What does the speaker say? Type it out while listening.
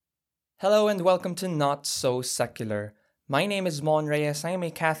Hello and welcome to Not So Secular. My name is Mon Reyes. I am a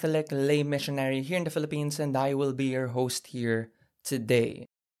Catholic lay missionary here in the Philippines and I will be your host here today.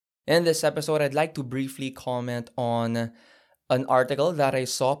 In this episode, I'd like to briefly comment on an article that I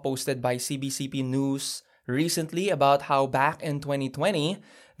saw posted by CBCP News recently about how back in 2020,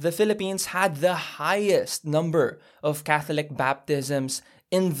 the Philippines had the highest number of Catholic baptisms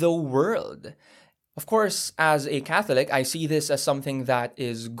in the world. Of course, as a Catholic, I see this as something that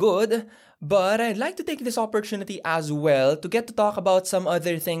is good, but I'd like to take this opportunity as well to get to talk about some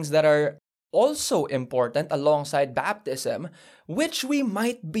other things that are also important alongside baptism, which we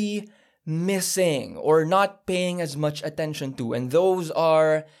might be missing or not paying as much attention to. And those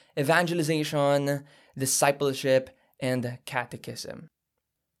are evangelization, discipleship, and catechism.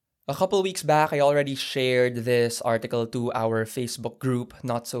 A couple weeks back, I already shared this article to our Facebook group,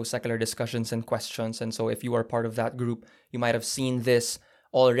 Not So Secular Discussions and Questions. And so if you are part of that group, you might have seen this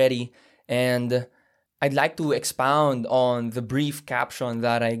already. And I'd like to expound on the brief caption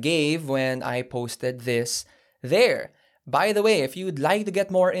that I gave when I posted this there. By the way, if you'd like to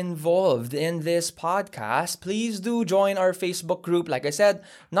get more involved in this podcast, please do join our Facebook group. Like I said,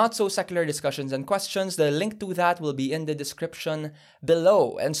 Not So Secular Discussions and Questions. The link to that will be in the description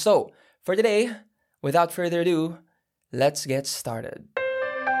below. And so, for today, without further ado, let's get started.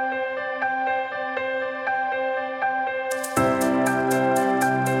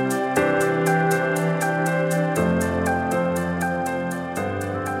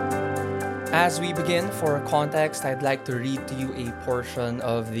 As we begin, for context, I'd like to read to you a portion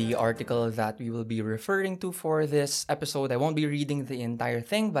of the article that we will be referring to for this episode. I won't be reading the entire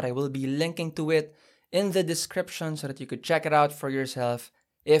thing, but I will be linking to it in the description so that you could check it out for yourself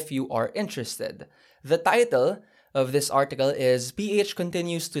if you are interested. The title of this article is PH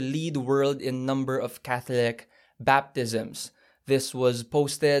Continues to Lead World in Number of Catholic Baptisms. This was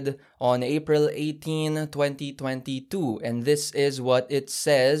posted on April 18, 2022, and this is what it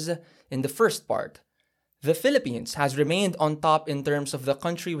says in the first part. The Philippines has remained on top in terms of the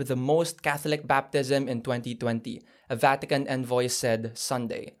country with the most Catholic baptism in 2020, a Vatican envoy said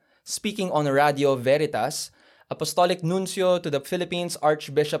Sunday. Speaking on Radio Veritas, Apostolic Nuncio to the Philippines,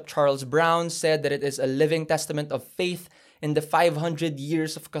 Archbishop Charles Brown, said that it is a living testament of faith in the 500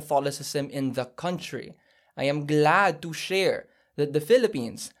 years of Catholicism in the country. I am glad to share that the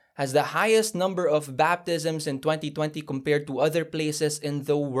Philippines has the highest number of baptisms in 2020 compared to other places in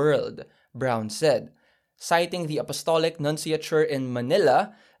the world, Brown said. Citing the Apostolic Nunciature in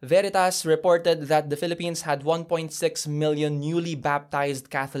Manila, Veritas reported that the Philippines had 1.6 million newly baptized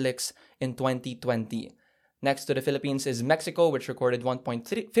Catholics in 2020. Next to the Philippines is Mexico, which recorded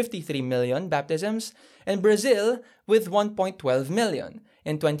 1.53 million baptisms, and Brazil with 1.12 million.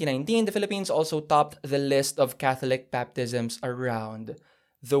 In 2019, the Philippines also topped the list of Catholic baptisms around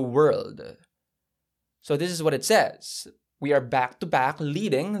the world. So this is what it says. We are back to back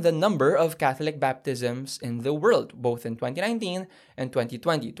leading the number of Catholic baptisms in the world, both in 2019 and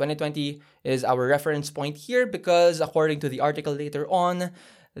 2020. 2020 is our reference point here because according to the article later on,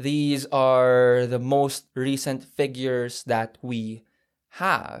 these are the most recent figures that we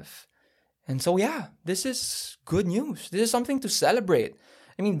have. And so yeah, this is good news. This is something to celebrate.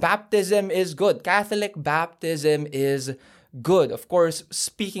 I mean, baptism is good. Catholic baptism is good. Of course,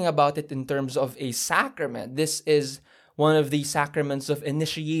 speaking about it in terms of a sacrament, this is one of the sacraments of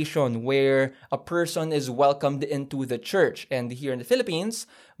initiation where a person is welcomed into the church. And here in the Philippines,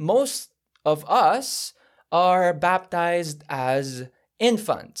 most of us are baptized as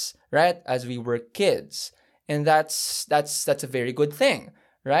infants, right? As we were kids. And that's a very good thing.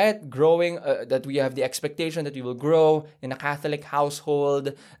 Right? Growing, that we have the expectation that we will grow in a Catholic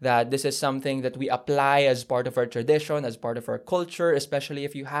household, that this is something that we apply as part of our tradition, as part of our culture, especially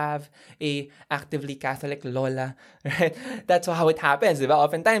if you have a actively Catholic lola, right? That's how it happens, diba?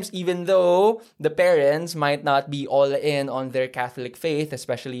 Oftentimes, even though the parents might not be all in on their Catholic faith,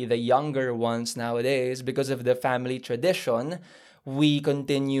 especially the younger ones nowadays, because of the family tradition, we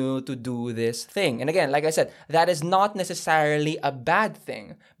continue to do this thing. And again, like I said, that is not necessarily a bad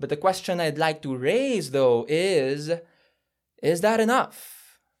thing. But the question I'd like to raise, though, is that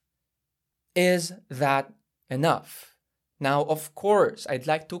enough? Is that enough? Now, of course, I'd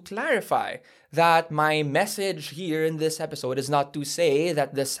like to clarify that my message here in this episode is not to say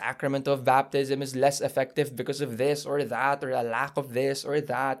that the sacrament of baptism is less effective because of this or that, or a lack of this or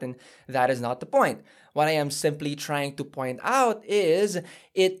that, and that is not the point. What I am simply trying to point out is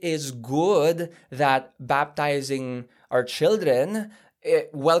it is good that baptizing our children,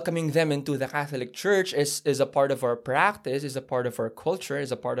 welcoming them into the Catholic Church is a part of our practice, is a part of our culture,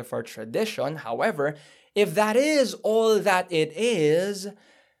 is a part of our tradition. However, if that is all that it is,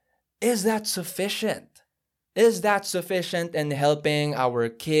 Is that sufficient? Is that sufficient in helping our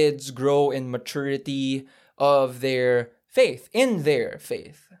kids grow in maturity of their faith, in their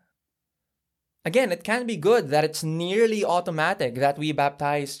faith? Again, it can be good that it's nearly automatic that we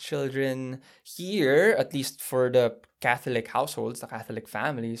baptize children here, at least for the Catholic households, the Catholic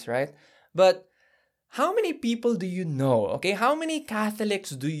families, right? But how many people do you know, okay? How many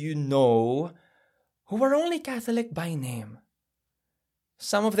Catholics do you know who are only Catholic by name?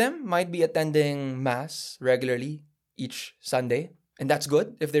 Some of them might be attending Mass regularly each Sunday, and that's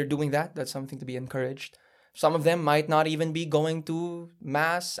good if they're doing that. That's something to be encouraged. Some of them might not even be going to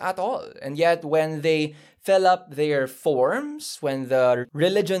Mass at all. And yet, when they fill up their forms, when the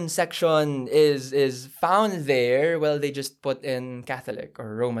religion section is found there, well, they just put in Catholic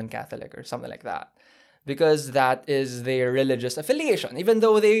or Roman Catholic or something like that. Because that is their religious affiliation, even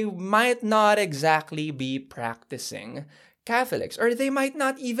though they might not exactly be practicing Catholics, or they might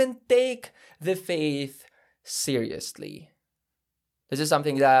not even take the faith seriously. This is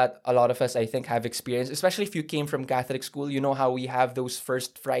something that a lot of us, I think, have experienced, especially if you came from Catholic school. You know how we have those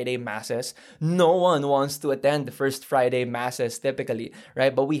First Friday Masses. No one wants to attend the First Friday Masses typically,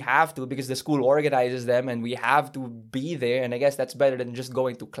 right? But we have to because the school organizes them and we have to be there. And I guess that's better than just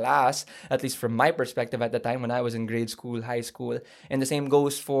going to class, at least from my perspective at the time when I was in grade school, high school. And the same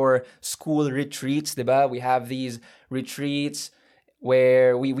goes for school retreats, diba? We have these retreats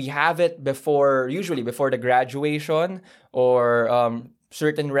where we have it usually before the graduation, or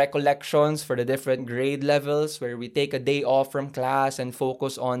certain recollections for the different grade levels, where we take a day off from class and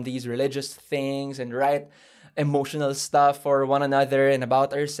focus on these religious things and write emotional stuff for one another and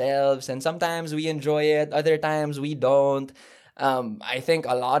about ourselves. And sometimes we enjoy it, other times we don't. I think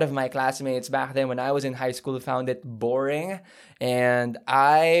a lot of my classmates back then when I was in high school found it boring, and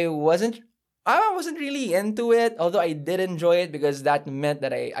I wasn't really into it, although I did enjoy it because that meant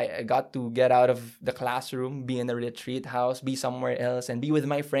that I got to get out of the classroom, be in a retreat house, be somewhere else, and be with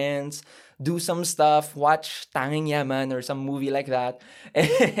my friends, do some stuff, watch Tanging Yaman or some movie like that.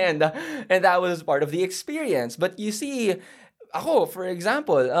 And that was part of the experience. But you see, ako, for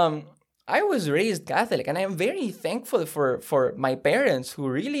example, I was raised Catholic, and I am very thankful for my parents who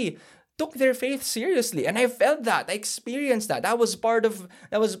really took their faith seriously, and I felt that, I experienced that. That was part of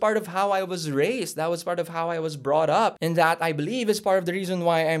how I was raised. That was part of how I was brought up, and that, I believe, is part of the reason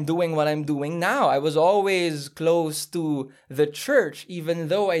why I'm doing what I'm doing now. I was always close to the church, even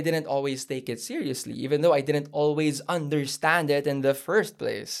though I didn't always take it seriously, even though I didn't always understand it in the first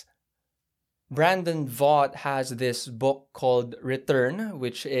place. Brandon Vaught has this book called Return,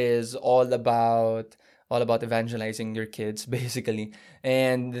 which is all about evangelizing your kids, basically.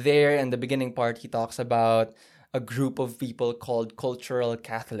 And there in the beginning part, he talks about a group of people called cultural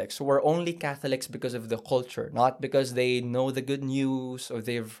Catholics, who are only Catholics because of the culture, not because they know the good news or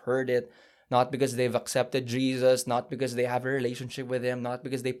they've heard it, not because they've accepted Jesus, not because they have a relationship with him, not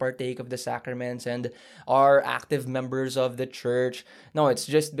because they partake of the sacraments and are active members of the church. No, it's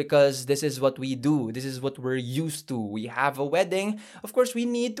just because this is what we do. This is what we're used to. We have a wedding. Of course, we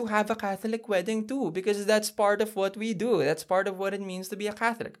need to have a Catholic wedding too, because that's part of what we do. That's part of what it means to be a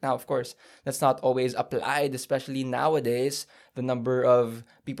Catholic. Now, of course, that's not always applied, especially nowadays. The number of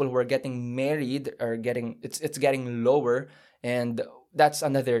people who are getting married are getting lower, and that's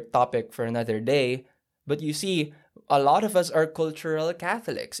another topic for another day. But you see, a lot of us are cultural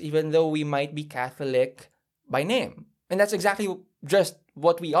Catholics, even though we might be Catholic by name. And that's exactly just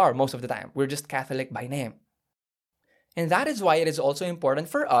what we are most of the time. We're just Catholic by name. And that is why it is also important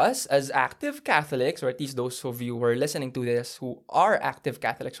for us as active Catholics, or at least those of you who are listening to this who are active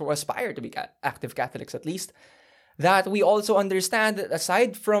Catholics, or aspire to be active Catholics at least, that we also understand that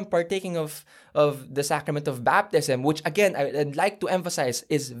aside from partaking of the sacrament of baptism, which again, I'd like to emphasize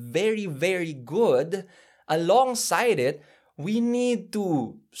is very, very good, alongside it, we need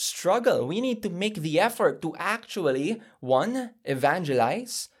to struggle. We need to make the effort to actually, 1,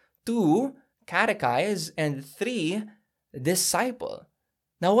 evangelize, 2, catechize, and 3, disciple.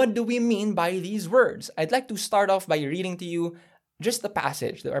 Now, what do we mean by these words? I'd like to start off by reading to you just the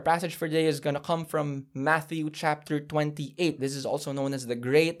passage. Our passage for today is going to come from Matthew chapter 28. This is also known as the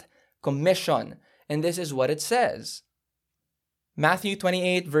Great Commission. And this is what it says. Matthew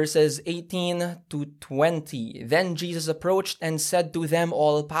 28 verses 18 to 20. Then Jesus approached and said to them,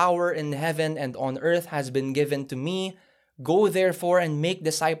 "All power in heaven and on earth has been given to me. Go therefore and make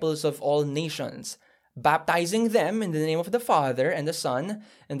disciples of all nations, baptizing them in the name of the Father and the Son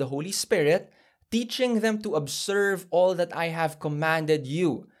and the Holy Spirit, teaching them to observe all that I have commanded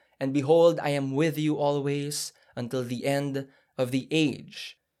you. And behold, I am with you always until the end of the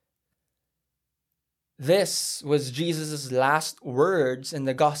age." This was Jesus' last words in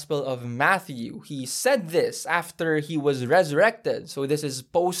the Gospel of Matthew. He said this after he was resurrected. So this is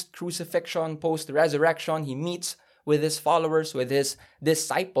post-crucifixion, post-resurrection. He meets with his followers, with his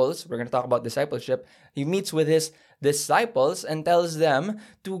disciples. We're going to talk about discipleship. He meets with his disciples and tells them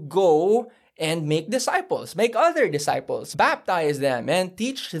to go and make disciples, make other disciples, baptize them, and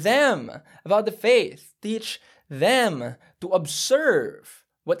teach them about the faith. Teach them to observe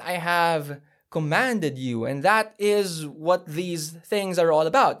what I have commanded you. And that is what these things are all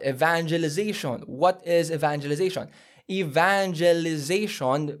about. Evangelization. What is evangelization?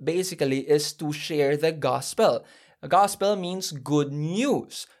 Evangelization basically is to share the gospel. The gospel means good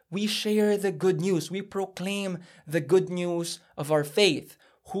news. We share the good news. We proclaim the good news of our faith,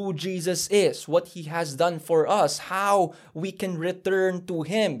 who Jesus is, what he has done for us, how we can return to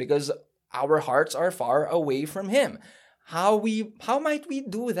him because our hearts are far away from him. How might we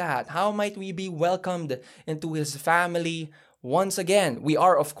do that? How might we be welcomed into his family once again? We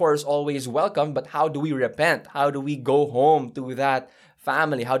are, of course, always welcome, but how do we repent? How do we go home to that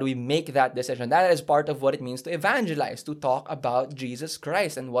family? How do we make that decision? That is part of what it means to evangelize, to talk about Jesus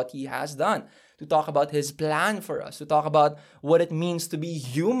Christ and what he has done, to talk about his plan for us, to talk about what it means to be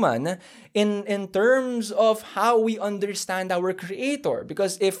human in terms of how we understand our Creator.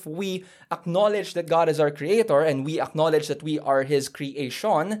 Because if we acknowledge that God is our Creator and we acknowledge that we are his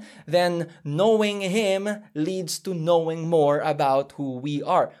creation, then knowing him leads to knowing more about who we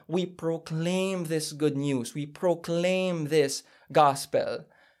are. We proclaim this good news. We proclaim this gospel.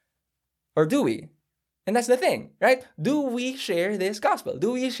 Or do we? And that's the thing, right? Do we share this gospel?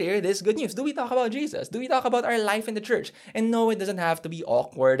 Do we share this good news? Do we talk about Jesus? Do we talk about our life in the church? And no, it doesn't have to be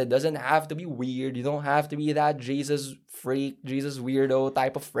awkward. It doesn't have to be weird. You don't have to be that Jesus freak, Jesus weirdo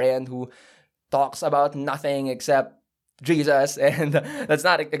type of friend who talks about nothing except Jesus. And that's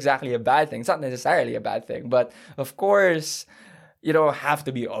not exactly a bad thing. It's not necessarily a bad thing. But of course, you don't have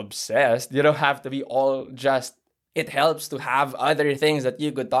to be obsessed. You don't have to be all just... It helps to have other things that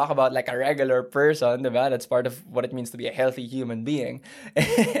you could talk about like a regular person, diba? That's part of what it means to be a healthy human being.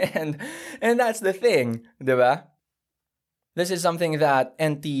 and that's the thing, diba? This is something that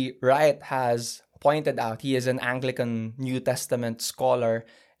N.T. Wright has pointed out. He is an Anglican New Testament scholar,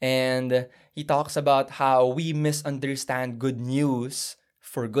 and he talks about how we misunderstand good news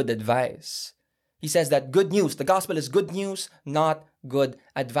for good advice. He says that good news, the gospel is good news, not good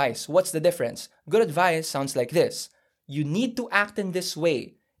advice. What's the difference? Good advice sounds like this. You need to act in this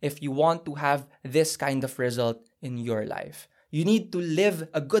way if you want to have this kind of result in your life. You need to live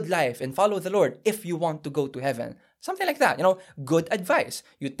a good life and follow the Lord if you want to go to heaven. Something like that, good advice.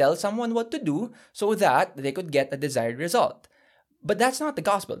 You tell someone what to do so that they could get a desired result. But that's not the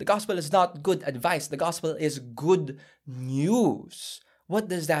gospel. The gospel is not good advice. The gospel is good news. What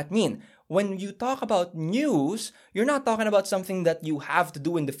does that mean? When you talk about news, you're not talking about something that you have to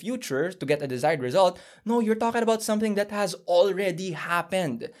do in the future to get a desired result. No, you're talking about something that has already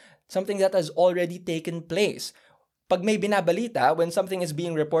happened. Something that has already taken place. Pag may binabalita, when something is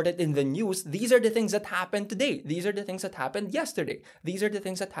being reported in the news, these are the things that happened today. These are the things that happened yesterday. These are the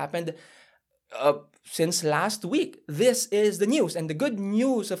things that happened since last week. This is the news. And the good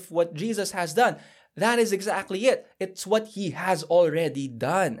news of what Jesus has done, that is exactly it. It's what he has already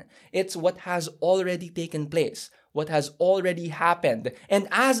done. It's what has already taken place, what has already happened. And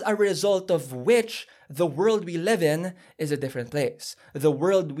as a result of which, the world we live in is a different place. The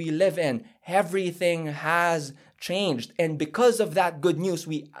world we live in, everything has changed. And because of that good news,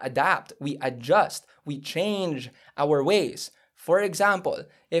 we adapt, we adjust, we change our ways. For example,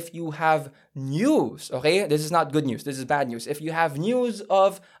 if you have news, okay, this is not good news, this is bad news. If you have news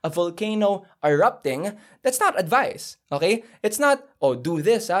of a volcano erupting, that's not advice, okay? It's not, do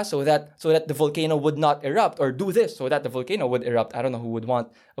this so that the volcano would not erupt, or do this so that the volcano would erupt. I don't know who would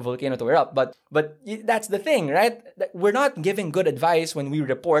want a volcano to erupt, but that's the thing, right? We're not giving good advice when we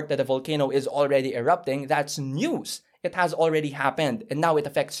report that a volcano is already erupting. That's news. It has already happened, and now it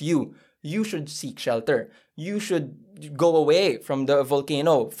affects you. You should seek shelter. You should go away from the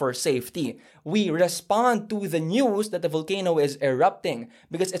volcano for safety. We respond to the news that the volcano is erupting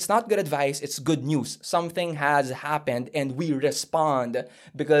because it's not good advice, it's good news. Something has happened and we respond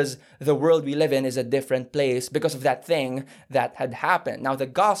because the world we live in is a different place because of that thing that had happened. Now, the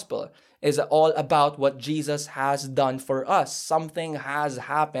gospel is all about what Jesus has done for us. Something has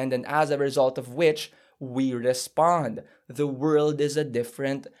happened, and as a result of which, we respond. The world is a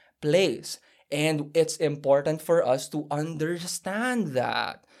different place. And it's important for us to understand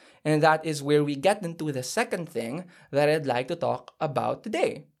that. And that is where we get into the second thing that I'd like to talk about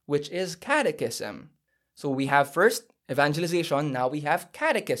today, which is catechism. So we have first evangelization, now we have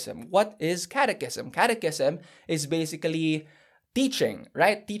catechism. What is catechism? Catechism is basically teaching,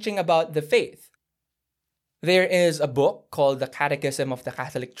 right? Teaching about the faith. There is a book called The Catechism of the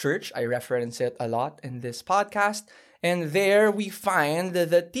Catholic Church. I reference it a lot in this podcast. And there we find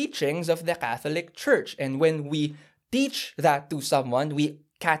the teachings of the Catholic Church. And when we teach that to someone, we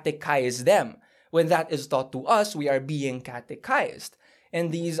catechize them. When that is taught to us, we are being catechized.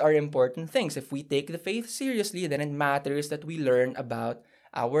 And these are important things. If we take the faith seriously, then it matters that we learn about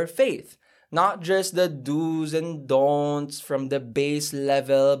our faith. Not just the do's and don'ts from the base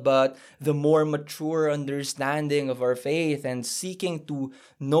level, but the more mature understanding of our faith and seeking to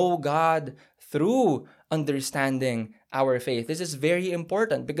know God through understanding our faith. This is very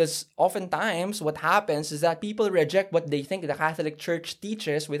important because oftentimes what happens is that people reject what they think the Catholic Church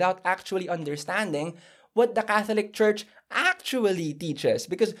teaches without actually understanding what the Catholic Church actually teaches,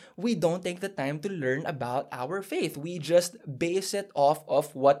 because we don't take the time to learn about our faith. We just base it off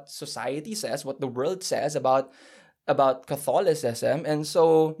of what society says, what the world says about Catholicism, and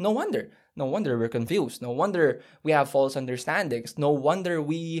so no wonder we're confused. No wonder we have false understandings. No wonder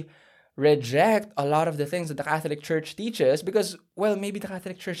we reject a lot of the things that the Catholic Church teaches because, well, maybe the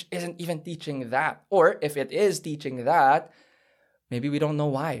Catholic Church isn't even teaching that. Or if it is teaching that, maybe we don't know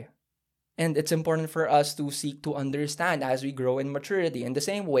why. And it's important for us to seek to understand as we grow in maturity. In the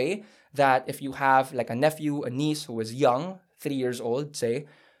same way that if you have like a nephew, a niece who is young, 3 years old, say,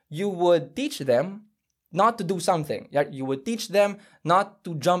 you would teach them not to do something. You would teach them not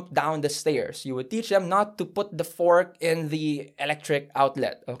to jump down the stairs. You would teach them not to put the fork in the electric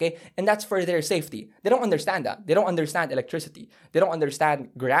outlet, okay? And that's for their safety. They don't understand that. They don't understand electricity. They don't understand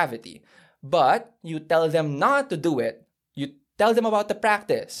gravity. But you tell them not to do it. You tell them about the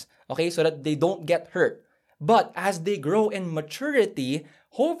practice, okay, so that they don't get hurt. But as they grow in maturity,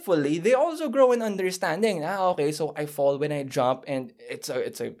 hopefully they also grow in understanding. Okay, so I fall when I jump, and it's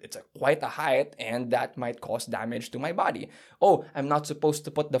quite a height, and that might cause damage to my body. Oh, I'm not supposed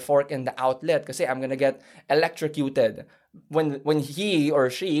to put the fork in the outlet because I'm gonna get electrocuted. When he or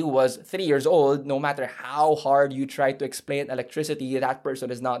she was 3 years old, no matter how hard you try to explain electricity, that person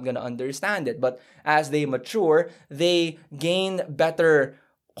is not gonna understand it. But as they mature, they gain better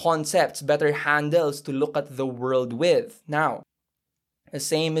concepts, better handles to look at the world with. Now, the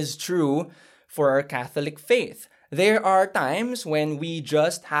same is true for our Catholic faith. There are times when we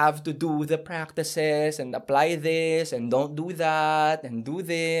just have to do the practices and apply this and don't do that and do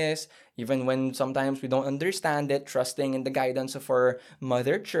this, even when sometimes we don't understand it, trusting in the guidance of our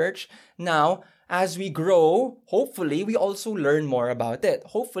Mother Church. Now, as we grow, hopefully we also learn more about it.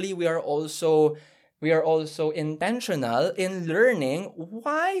 Hopefully we are also intentional in learning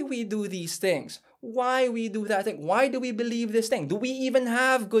why we do these things, why we do that thing, why do we believe this thing? Do we even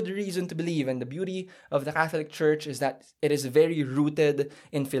have good reason to believe? And the beauty of the Catholic Church is that it is very rooted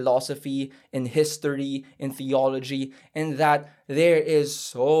in philosophy, in history, in theology, and that there is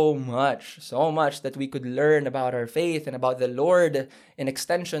so much that we could learn about our faith and about the Lord in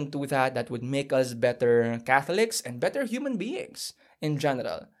extension to that would make us better Catholics and better human beings in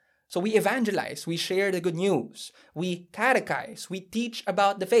general. So we evangelize, we share the good news, we catechize, we teach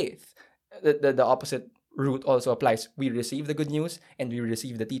about the faith. The opposite route also applies. We receive the good news and we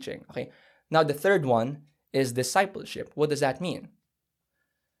receive the teaching. Okay. Now the third one is discipleship. What does that mean?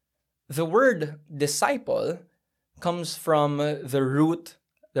 The word disciple comes from the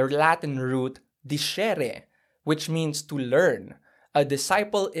Latin root discere, which means to learn. A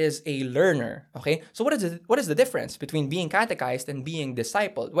disciple is a learner, okay? So what is the difference between being catechized and being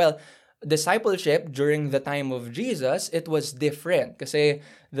discipled? Well, discipleship during the time of Jesus, it was different. Kasi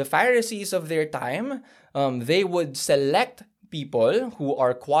the Pharisees of their time, they would select people who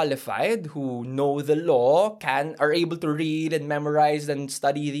are qualified, who know the law, are able to read and memorize and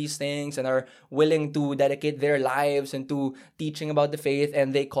study these things, and are willing to dedicate their lives into teaching about the faith,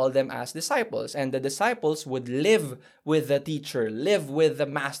 and they call them as disciples. And the disciples would live with the teacher, live with the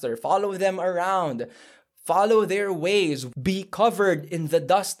master, follow them around, follow their ways, be covered in the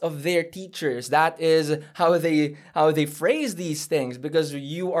dust of their teachers. That is how they phrase these things, because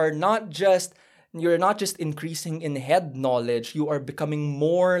you're not just increasing in head knowledge, you are becoming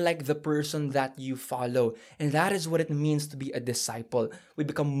more like the person that you follow. And that is what it means to be a disciple. We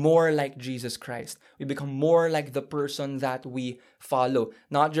become more like Jesus Christ. We become more like the person that we follow.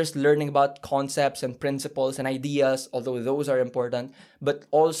 Not just learning about concepts and principles and ideas, although those are important, but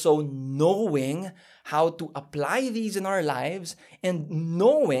also knowing how to apply these in our lives and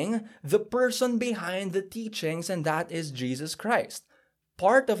knowing the person behind the teachings, and that is Jesus Christ.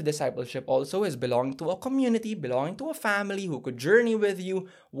 part of discipleship also is belonging to a community, belonging to a family who could journey with you,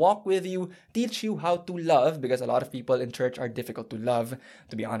 walk with you, teach you how to love, because a lot of people in church are difficult to love,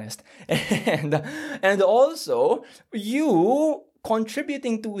 to be honest. And also, you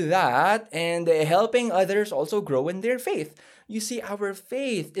contributing to that and helping others also grow in their faith. You see, our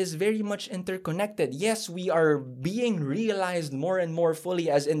faith is very much interconnected. Yes, we are being realized more and more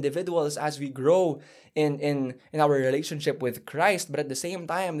fully as individuals as we grow in our relationship with Christ, but at the same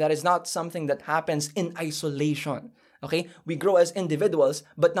time, that is not something that happens in isolation. Okay? We grow as individuals,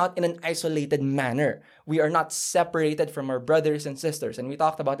 but not in an isolated manner. We are not separated from our brothers and sisters. And we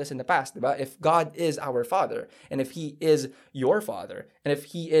talked about this in the past, about if God is our Father, and if He is your Father, and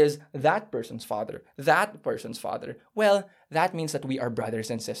if He is that person's Father, well, that means that we are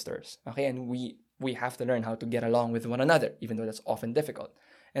brothers and sisters. Okay? And we have to learn how to get along with one another, even though that's often difficult.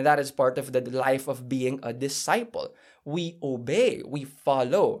 And that is part of the life of being a disciple. We obey, we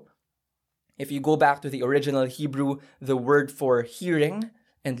follow. If you go back to the original Hebrew, the word for hearing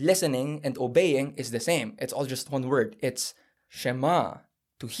and listening and obeying is the same. It's all just one word. It's Shema,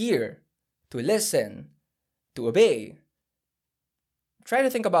 to hear, to listen, to obey. Try to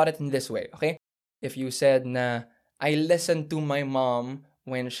think about it in this way, okay? If you said na, I listened to my mom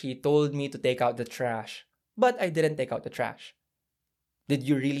when she told me to take out the trash, but I didn't take out the trash. Did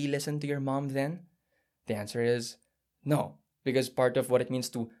you really listen to your mom then? The answer is no. Because part of what it means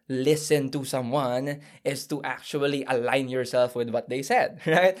to listen to someone is to actually align yourself with what they said,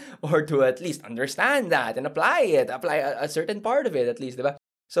 right? Or to at least understand that and apply a certain part of it at least, diba?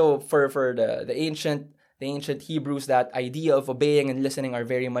 So for the ancient Hebrews, that idea of obeying and listening are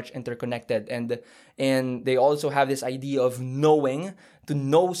very much interconnected, and they also have this idea of knowing. To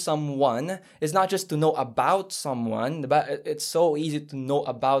know someone is not just to know about someone, but it's so easy to know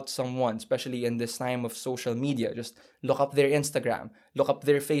about someone, especially in this time of social media. Just look up their Instagram, look up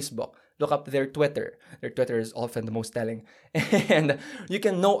their Facebook, look up their Twitter. Their Twitter is often the most telling. And you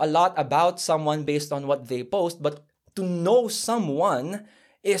can know a lot about someone based on what they post, but to know someone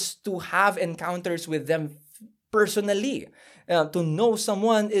is to have encounters with them personally. To know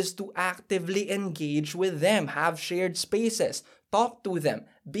someone is to actively engage with them, have shared spaces, talk to them,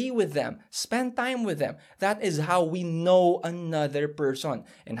 be with them, spend time with them. That is how we know another person.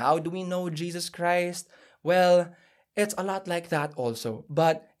 And how do we know Jesus Christ? Well, it's a lot like that also,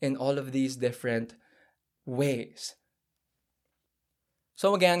 but in all of these different ways.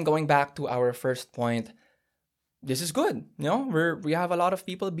 So again, going back to our first point, this is good. You know, we have a lot of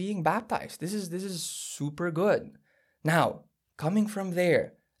people being baptized. This is super good. Now, coming from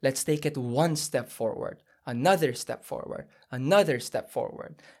there, let's take it one step forward, another step forward, another step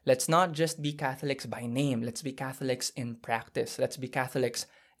forward. Let's not just be Catholics by name. Let's be Catholics in practice. Let's be Catholics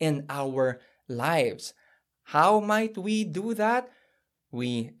in our lives. How might we do that?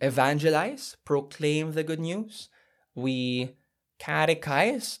 We evangelize, proclaim the good news. We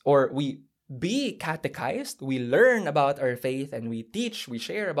catechize, or we be catechized. We learn about our faith and we teach, we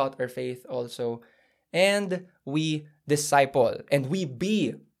share about our faith also. And we disciple and we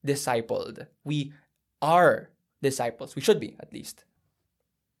be discipled. We are disciples. We should be, at least.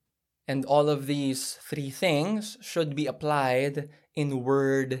 And all of these three things should be applied in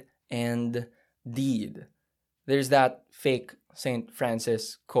word and deed. There's that fake St.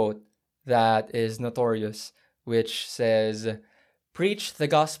 Francis quote that is notorious, which says, "Preach the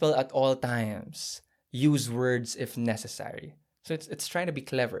gospel at all times. Use words if necessary." So it's trying to be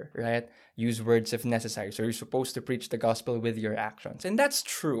clever, right? Use words if necessary. So you're supposed to preach the gospel with your actions. And that's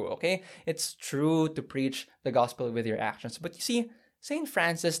true, okay? It's true to preach the gospel with your actions. But you see, St.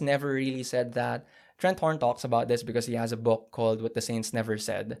 Francis never really said that. Trent Horn talks about this because he has a book called What the Saints Never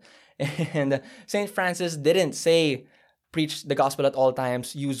Said. And St. Francis didn't say, preach the gospel at all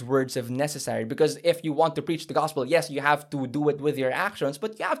times, use words if necessary. Because if you want to preach the gospel, yes, you have to do it with your actions,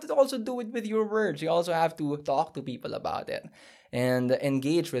 but you have to also do it with your words. You also have to talk to people about it and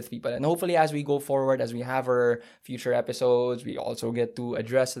engage with people. And hopefully as we go forward, as we have our future episodes, we also get to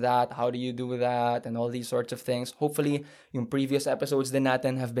address that. How do you do that? And all these sorts of things. Hopefully, yung previous episodes din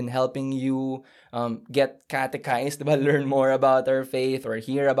natin have been helping you get catechized, learn more about our faith or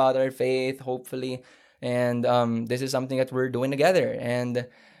hear about our faith, hopefully. And this is something that we're doing together. And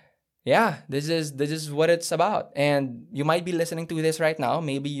yeah, this is what it's about. And you might be listening to this right now.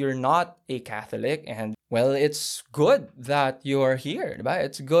 Maybe you're not a Catholic, and well, it's good that you're here. Right?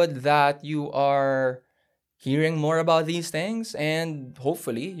 It's good that you are hearing more about these things, and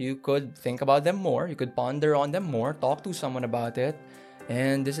hopefully you could think about them more. You could ponder on them more, talk to someone about it.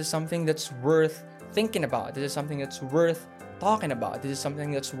 And this is something that's worth thinking about. This is something that's worth talking about. This is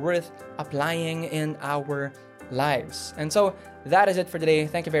something that's worth applying in our lives. And so that is it for today.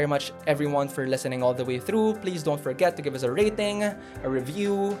 Thank you very much, everyone, for listening all the way through. Please don't forget to give us a rating, a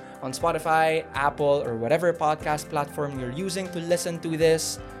review on Spotify, Apple, or whatever podcast platform you're using to listen to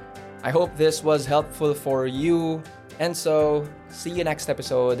this. I hope this was helpful for you. And so, see you next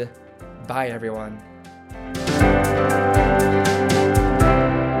episode. Bye, everyone.